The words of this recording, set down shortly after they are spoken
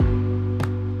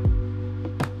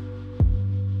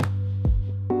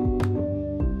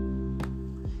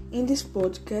this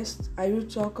podcast, I will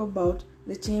talk about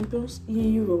the champions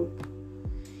in Europe.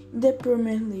 In the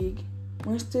Premier League,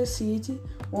 Manchester City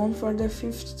won for the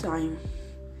 5th time.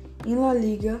 In La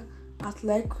Liga,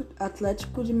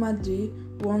 Atlético de Madrid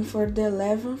won for the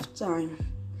 11th time.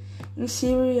 In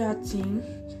Serie A team,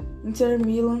 Inter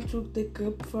Milan took the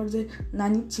cup for the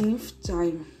 19th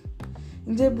time.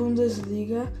 In the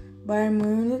Bundesliga, Bayern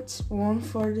Munich won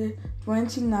for the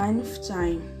 29th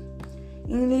time.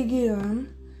 In Ligue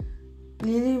 1,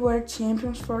 Lille were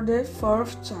champions for the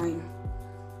 4th time.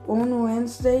 On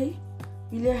Wednesday,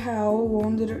 Villarreal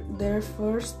won their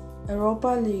first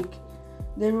Europa League.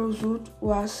 The result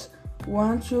was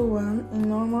 1-1 in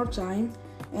normal time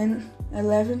and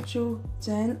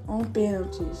 11-10 on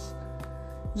penalties.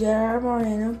 Gerard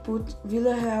Moreno put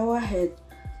Villarreal ahead,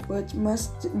 but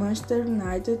Manchester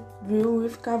United drew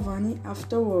with Cavani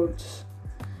afterwards.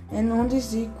 And on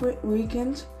this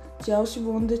weekend, Chelsea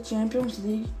won the Champions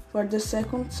League for the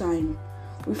 2nd time,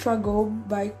 with a goal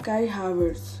by Kai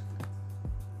Havertz.